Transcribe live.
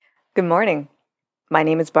Good morning. My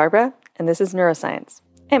name is Barbara, and this is Neuroscience,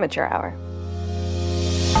 Amateur Hour.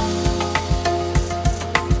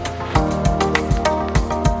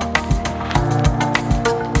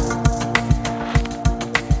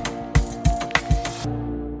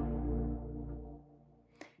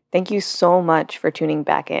 Thank you so much for tuning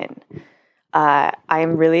back in. I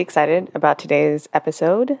am really excited about today's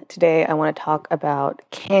episode. Today I want to talk about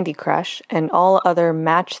Candy Crush and all other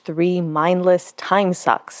match 3 mindless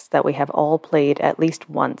Timesucks that we have all played at least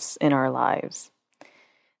once in our lives.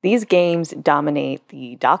 These games dominate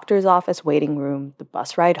the doctor's office waiting room, the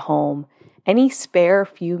bus ride home, any spare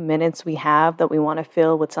few minutes we have that we want to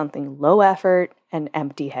fill with something low effort and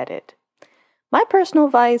empty-headed. My personal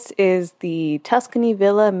vice is the Tuscany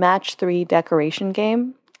Villa Match 3 decoration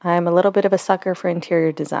game. I'm a little bit of a sucker for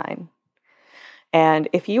interior design. And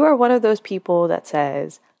if you are one of those people that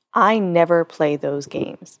says, I never play those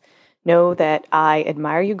games, know that I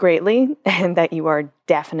admire you greatly and that you are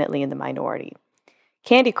definitely in the minority.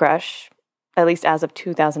 Candy Crush, at least as of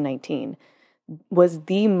 2019, was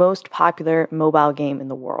the most popular mobile game in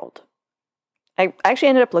the world. I actually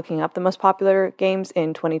ended up looking up the most popular games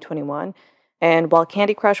in 2021. And while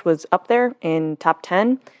Candy Crush was up there in top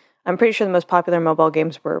 10, I'm pretty sure the most popular mobile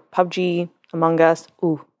games were PUBG, Among Us,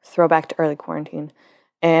 throwback to early quarantine,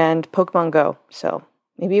 and Pokemon Go. So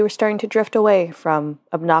maybe we're starting to drift away from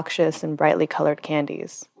obnoxious and brightly colored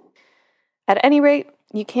candies. At any rate,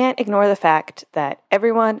 you can't ignore the fact that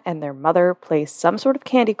everyone and their mother plays some sort of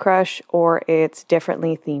Candy Crush or its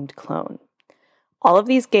differently themed clone. All of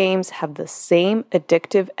these games have the same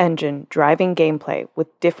addictive engine driving gameplay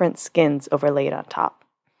with different skins overlaid on top.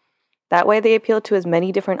 That way they appeal to as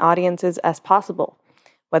many different audiences as possible,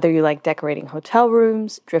 whether you like decorating hotel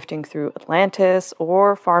rooms, drifting through Atlantis,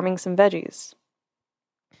 or farming some veggies.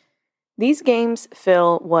 These games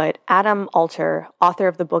fill what Adam Alter, author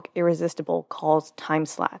of the book Irresistible, calls time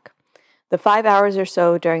slack. The 5 hours or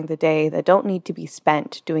so during the day that don't need to be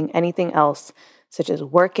spent doing anything else, such as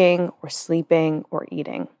working or sleeping or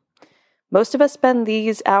eating. Most of us spend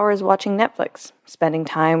these hours watching Netflix, spending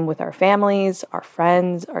time with our families, our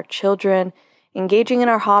friends, our children, engaging in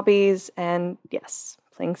our hobbies, and yes,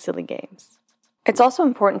 playing silly games. It's also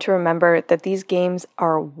important to remember that these games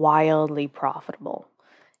are wildly profitable.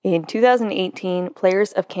 In 2018,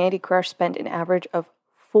 players of Candy Crush spent an average of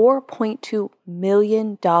 $4.2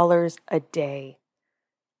 million a day.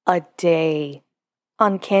 A day.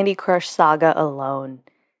 On Candy Crush Saga alone.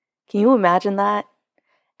 Can you imagine that?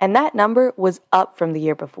 And that number was up from the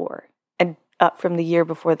year before, and up from the year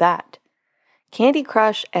before that. Candy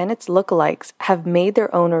Crush and its lookalikes have made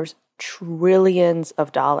their owners trillions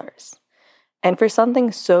of dollars. And for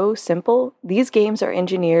something so simple, these games are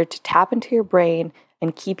engineered to tap into your brain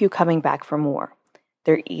and keep you coming back for more.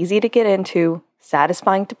 They're easy to get into,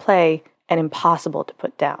 satisfying to play, and impossible to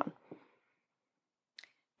put down.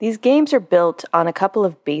 These games are built on a couple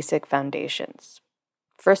of basic foundations.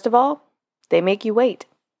 First of all, they make you wait.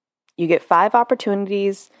 You get 5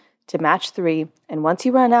 opportunities to match 3, and once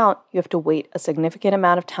you run out, you have to wait a significant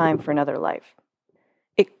amount of time for another life.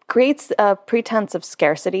 It creates a pretense of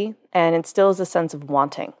scarcity and instills a sense of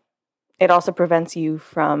wanting. It also prevents you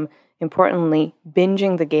from, importantly,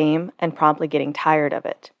 binging the game and promptly getting tired of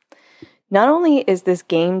it. Not only is this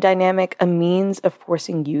game dynamic a means of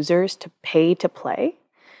forcing users to pay to play,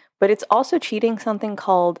 but it's also cheating something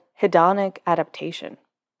called hedonic adaptation.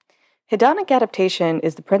 Hedonic adaptation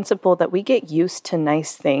is the principle that we get used to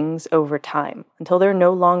nice things over time until they're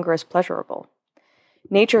no longer as pleasurable.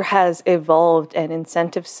 Nature has evolved an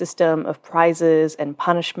incentive system of prizes and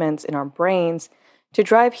punishments in our brains to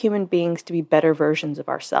drive human beings to be better versions of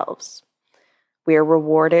ourselves. We are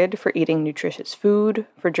rewarded for eating nutritious food,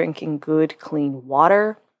 for drinking good, clean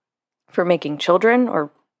water, for making children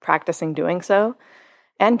or practicing doing so,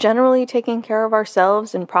 and generally taking care of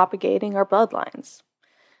ourselves and propagating our bloodlines.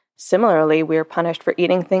 Similarly, we are punished for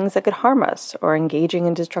eating things that could harm us or engaging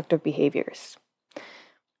in destructive behaviors.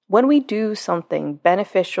 When we do something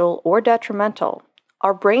beneficial or detrimental,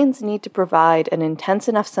 our brains need to provide an intense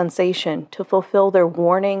enough sensation to fulfill their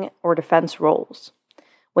warning or defense roles.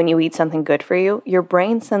 When you eat something good for you, your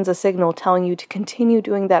brain sends a signal telling you to continue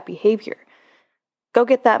doing that behavior. Go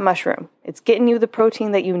get that mushroom. It's getting you the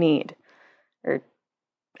protein that you need. Or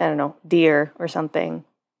deer or something,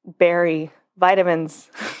 berry,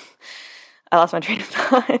 vitamins. I lost my train of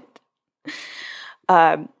thought.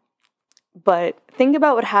 But think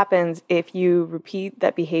about what happens if you repeat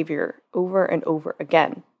that behavior over and over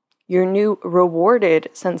again. Your new rewarded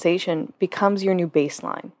sensation becomes your new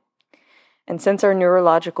baseline. And since our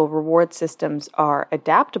neurological reward systems are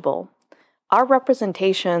adaptable, our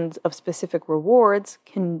representations of specific rewards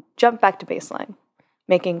can jump back to baseline,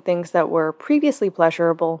 making things that were previously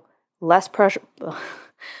pleasurable less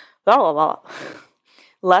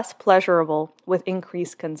pleasurable with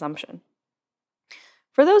increased consumption.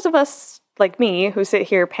 For those of us like me who sit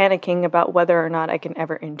here panicking about whether or not I can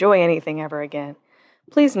ever enjoy anything ever again,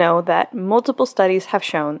 please know that multiple studies have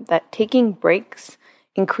shown that taking breaks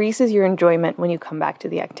increases your enjoyment when you come back to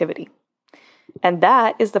the activity. And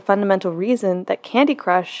that is the fundamental reason that Candy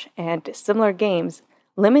Crush and similar games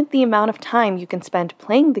limit the amount of time you can spend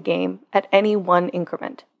playing the game at any one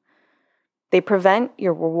increment. They prevent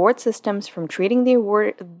your reward systems from treating the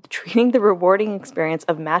rewarding experience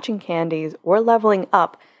of matching candies or leveling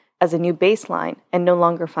up as a new baseline and no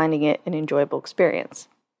longer finding it an enjoyable experience.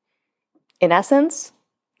 In essence,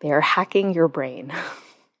 they are hacking your brain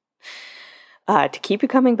to keep you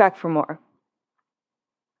coming back for more.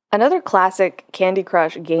 Another classic Candy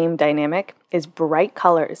Crush game dynamic is bright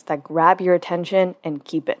colors that grab your attention and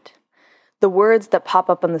keep it. The words that pop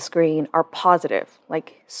up on the screen are positive,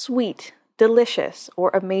 like sweet, delicious, or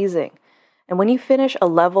amazing. And when you finish a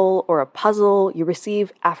level or a puzzle, you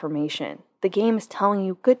receive affirmation. The game is telling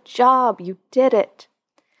you, good job, you did it.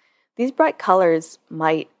 These bright colors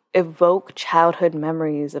might evoke childhood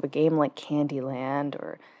memories of a game like Candyland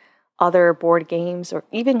or other board games or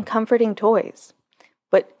even comforting toys.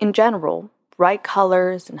 But in general, bright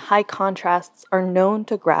colors and high contrasts are known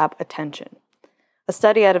to grab attention. A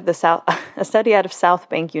study out of South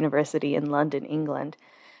Bank University in London, England,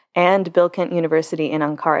 and Bilkent University in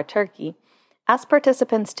Ankara, Turkey, asked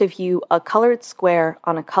participants to view a colored square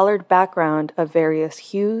on a colored background of various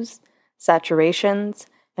hues, saturations,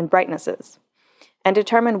 and brightnesses, and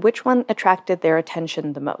determine which one attracted their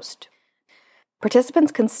attention the most.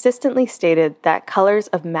 Participants consistently stated that colors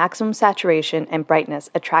of maximum saturation and brightness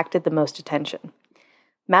attracted the most attention.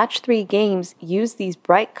 Match 3 games use these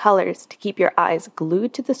bright colors to keep your eyes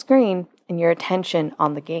glued to the screen and your attention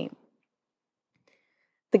on the game.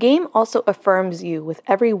 The game also affirms you with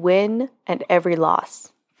every win and every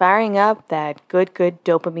loss, firing up that good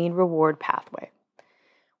dopamine reward pathway.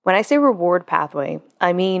 When I say reward pathway,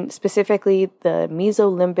 I mean specifically the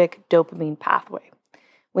mesolimbic dopamine pathway.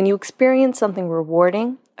 When you experience something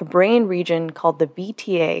rewarding, a brain region called the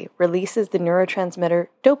VTA releases the neurotransmitter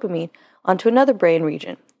dopamine onto another brain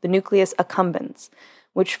region, the nucleus accumbens,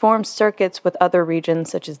 which forms circuits with other regions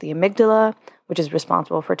such as the amygdala, which is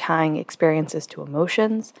responsible for tying experiences to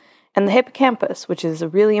emotions, and the hippocampus, which is a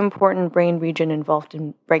really important brain region involved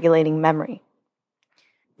in regulating memory.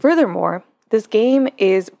 Furthermore, this game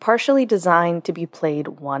is partially designed to be played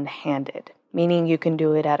one-handed, meaning you can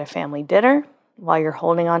do it at a family dinner, while you're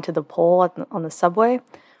holding onto the pole on the subway,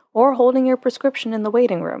 or holding your prescription in the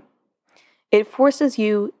waiting room. It forces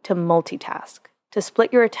you to multitask, to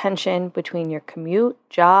split your attention between your commute,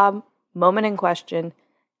 job, moment in question,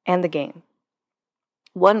 and the game.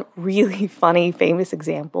 One really funny, famous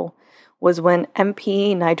example was when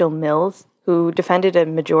MP Nigel Mills, who defended a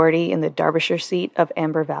majority in the Derbyshire seat of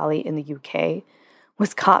Amber Valley in the UK,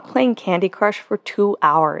 was caught playing Candy Crush for 2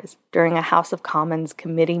 hours during a House of Commons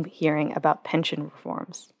committee hearing about pension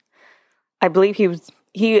reforms. I believe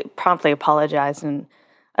he promptly apologized and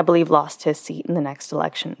I believe lost his seat in the next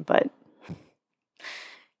election. But,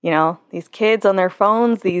 these kids on their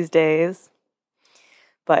phones these days.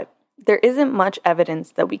 But there isn't much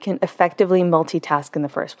evidence that we can effectively multitask in the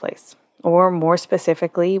first place. Or more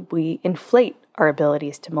specifically, we inflate our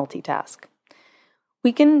abilities to multitask.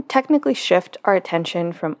 We can technically shift our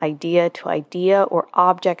attention from idea to idea or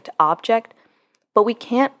object to object, but we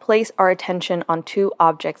can't place our attention on 2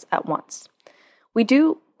 objects at once. We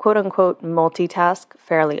do, quote-unquote, multitask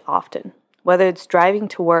fairly often, whether it's driving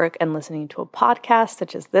to work and listening to a podcast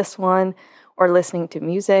such as this one, or listening to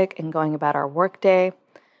music and going about our workday.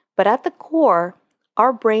 But at the core,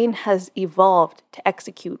 our brain has evolved to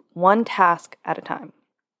execute one task at a time.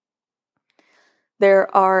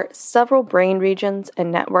 There are several brain regions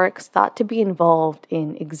and networks thought to be involved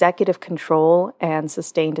in executive control and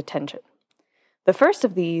sustained attention. The first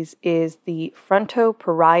of these is the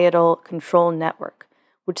frontoparietal control network,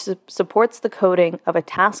 which supports the coding of a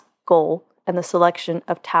task goal and the selection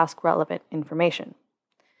of task-relevant information.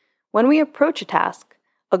 When we approach a task,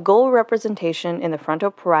 a goal representation in the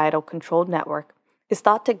frontoparietal control network is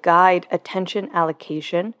thought to guide attention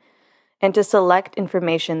allocation and to select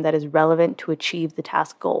information that is relevant to achieve the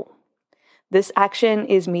task goal. This action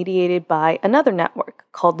is mediated by another network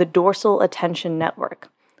called the dorsal attention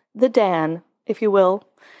network, the DAN, if you will,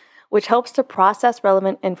 which helps to process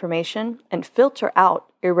relevant information and filter out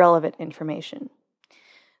irrelevant information.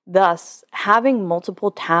 Thus, having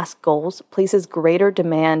multiple task goals places greater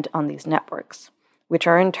demand on these networks, which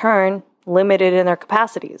are in turn limited in their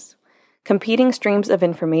capacities. Competing streams of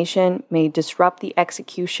information may disrupt the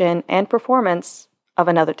execution and performance of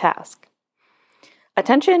another task.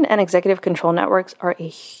 Attention and executive control networks are a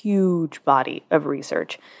huge body of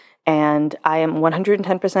research, and I am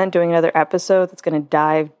 110% doing another episode that's going to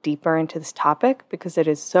dive deeper into this topic because it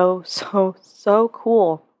is so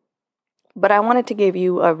cool. But I wanted to give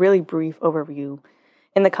you a really brief overview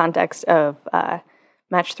in the context of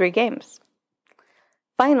Match 3 games.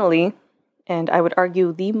 Finally, and I would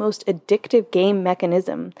argue the most addictive game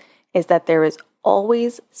mechanism, is that there is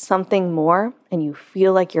always something more and you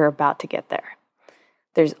feel like you're about to get there.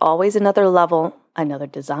 There's always another level, another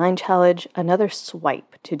design challenge, another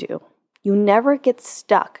swipe to do. You never get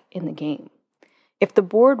stuck in the game. If the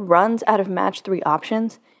board runs out of Match 3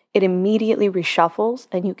 options, it immediately reshuffles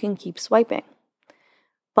and you can keep swiping.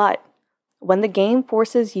 But when the game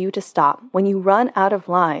forces you to stop, when you run out of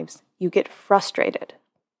lives, you get frustrated.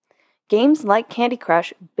 Games like Candy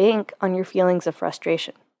Crush bank on your feelings of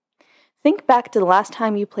frustration. Think back to the last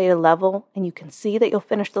time you played a level and you can see that you'll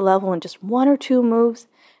finish the level in just 1 or 2 moves,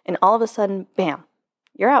 and all of a sudden, bam,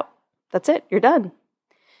 you're out. That's it, you're done.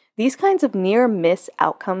 These kinds of near-miss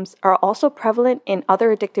outcomes are also prevalent in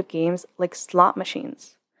other addictive games like slot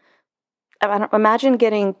machines. Imagine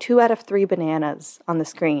getting 2 out of 3 bananas on the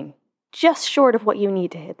screen, just short of what you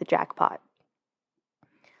need to hit the jackpot.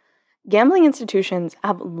 Gambling institutions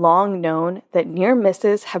have long known that near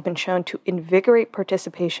misses have been shown to invigorate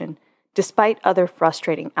participation despite other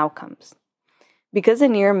frustrating outcomes. Because a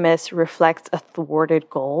near miss reflects a thwarted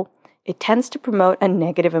goal, it tends to promote a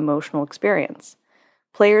negative emotional experience.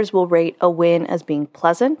 Players will rate a win as being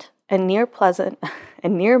pleasant, and near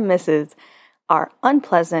misses are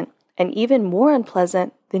unpleasant and even more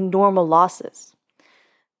unpleasant than normal losses.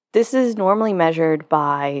 This is normally measured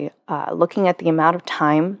by looking at the amount of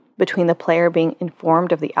time between the player being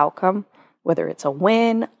informed of the outcome, whether it's a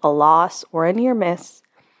win, a loss, or a near miss,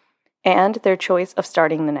 and their choice of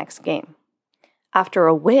starting the next game. After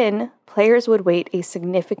a win, players would wait a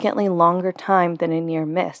significantly longer time than a near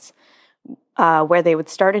miss, where they would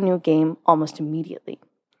start a new game almost immediately.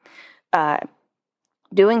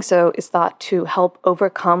 Doing so is thought to help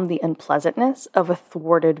overcome the unpleasantness of a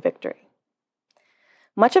thwarted victory.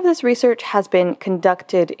 Much of this research has been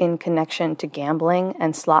conducted in connection to gambling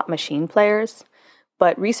and slot machine players,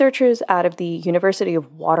 but researchers out of the University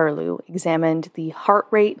of Waterloo examined the heart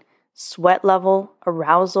rate, sweat level,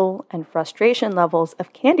 arousal, and frustration levels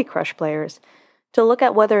of Candy Crush players to look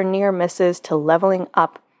at whether near misses to leveling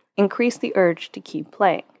up increase the urge to keep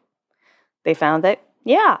playing. They found that,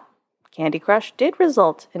 Candy Crush did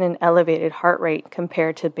result in an elevated heart rate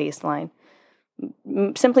compared to baseline,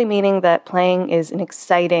 simply meaning that playing is an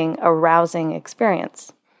exciting, arousing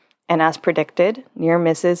experience. And as predicted, near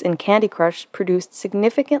misses in Candy Crush produced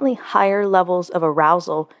significantly higher levels of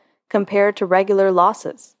arousal compared to regular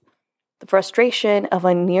losses. The frustration of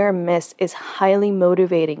a near miss is highly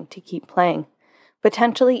motivating to keep playing,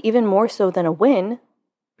 potentially even more so than a win,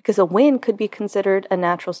 because a win could be considered a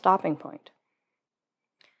natural stopping point.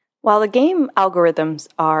 While the game algorithms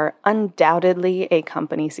are undoubtedly a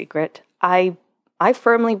company secret, I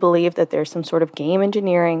firmly believe that there's some sort of game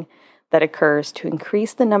engineering that occurs to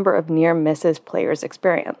increase the number of near misses players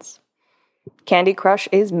experience. Candy Crush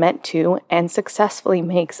is meant to and successfully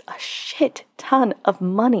makes a shit ton of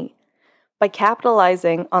money by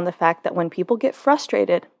capitalizing on the fact that when people get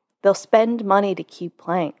frustrated, they'll spend money to keep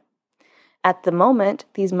playing. At the moment,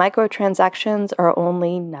 these microtransactions are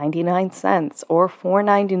only 99 cents or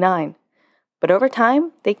 $4.99. But over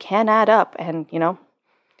time, they can add up and,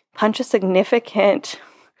 punch a significant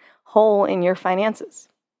hole in your finances.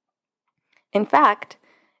 In fact,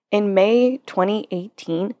 in May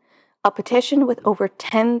 2018, a petition with over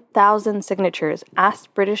 10,000 signatures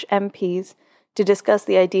asked British MPs to discuss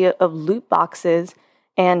the idea of loot boxes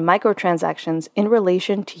and microtransactions in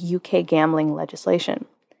relation to UK gambling legislation.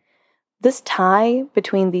 This tie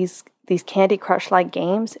between these Candy Crush-like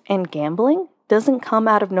games and gambling doesn't come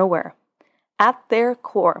out of nowhere. At their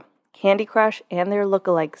core, Candy Crush and their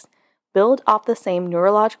lookalikes build off the same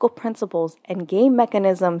neurological principles and game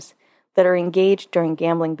mechanisms that are engaged during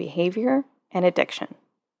gambling behavior and addiction.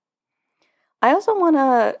 I also want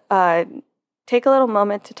to take a little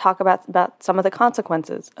moment to talk about some of the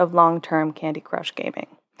consequences of long-term Candy Crush gaming.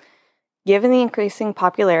 Given the increasing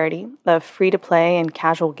popularity of free-to-play and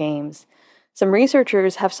casual games, some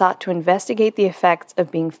researchers have sought to investigate the effects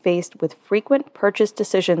of being faced with frequent purchase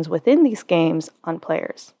decisions within these games on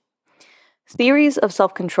players. Theories of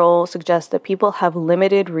self-control suggest that people have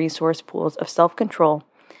limited resource pools of self-control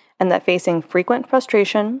and that facing frequent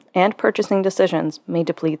frustration and purchasing decisions may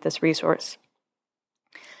deplete this resource.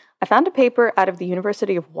 I found a paper out of the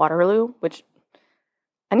University of Waterloo, which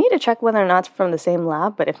I need to check whether or not it's from the same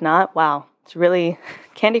lab, but if not, wow,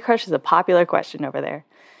 Candy Crush is a popular question over there.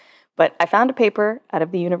 But I found a paper out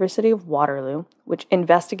of the University of Waterloo, which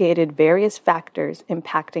investigated various factors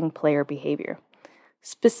impacting player behavior,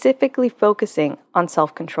 specifically focusing on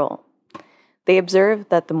self-control. They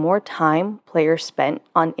observed that the more time players spent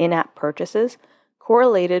on in-app purchases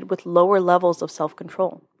correlated with lower levels of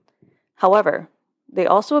self-control. However, they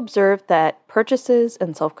also observed that purchases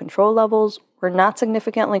and self-control levels were not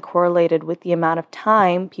significantly correlated with the amount of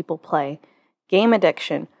time people play, game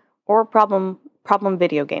addiction, or problem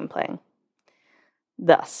video game playing.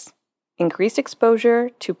 Thus, increased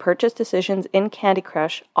exposure to purchase decisions in Candy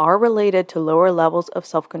Crush are related to lower levels of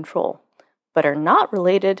self-control, but are not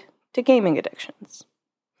related to gaming addictions.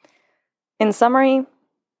 In summary,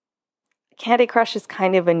 Candy Crush is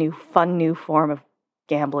kind of a fun new form of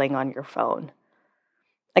gambling on your phone.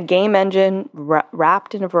 A game engine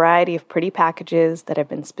wrapped in a variety of pretty packages that have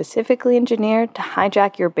been specifically engineered to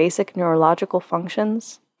hijack your basic neurological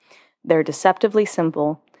functions. They're deceptively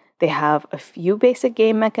simple. They have a few basic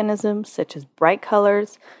game mechanisms such as bright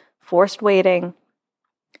colors, forced waiting,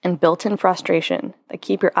 and built-in frustration that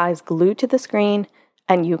keep your eyes glued to the screen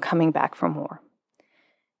and you coming back for more.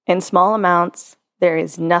 In small amounts, there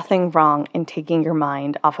is nothing wrong in taking your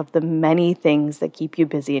mind off of the many things that keep you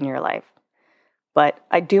busy in your life. But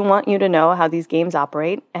I do want you to know how these games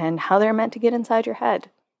operate and how they're meant to get inside your head.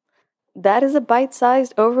 That is a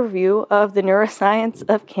bite-sized overview of the neuroscience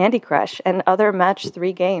of Candy Crush and other Match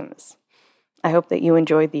 3 games. I hope that you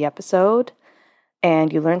enjoyed the episode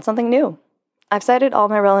and you learned something new. I've cited all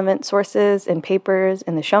my relevant sources and papers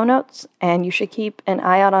in the show notes, and you should keep an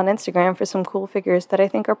eye out on Instagram for some cool figures that I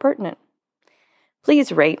think are pertinent.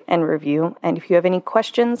 Please rate and review, and if you have any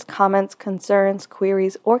questions, comments, concerns,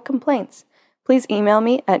 queries, or complaints, please email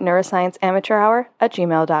me at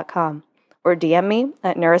neuroscienceamateurhour@gmail.com or DM me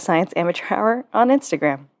at neuroscienceamateurhour on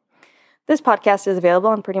Instagram. This podcast is available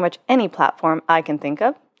on pretty much any platform I can think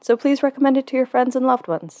of, so please recommend it to your friends and loved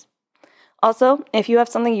ones. Also, if you have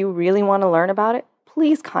something you really want to learn about it,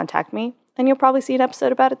 please contact me, and you'll probably see an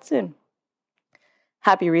episode about it soon.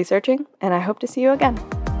 Happy researching, and I hope to see you again.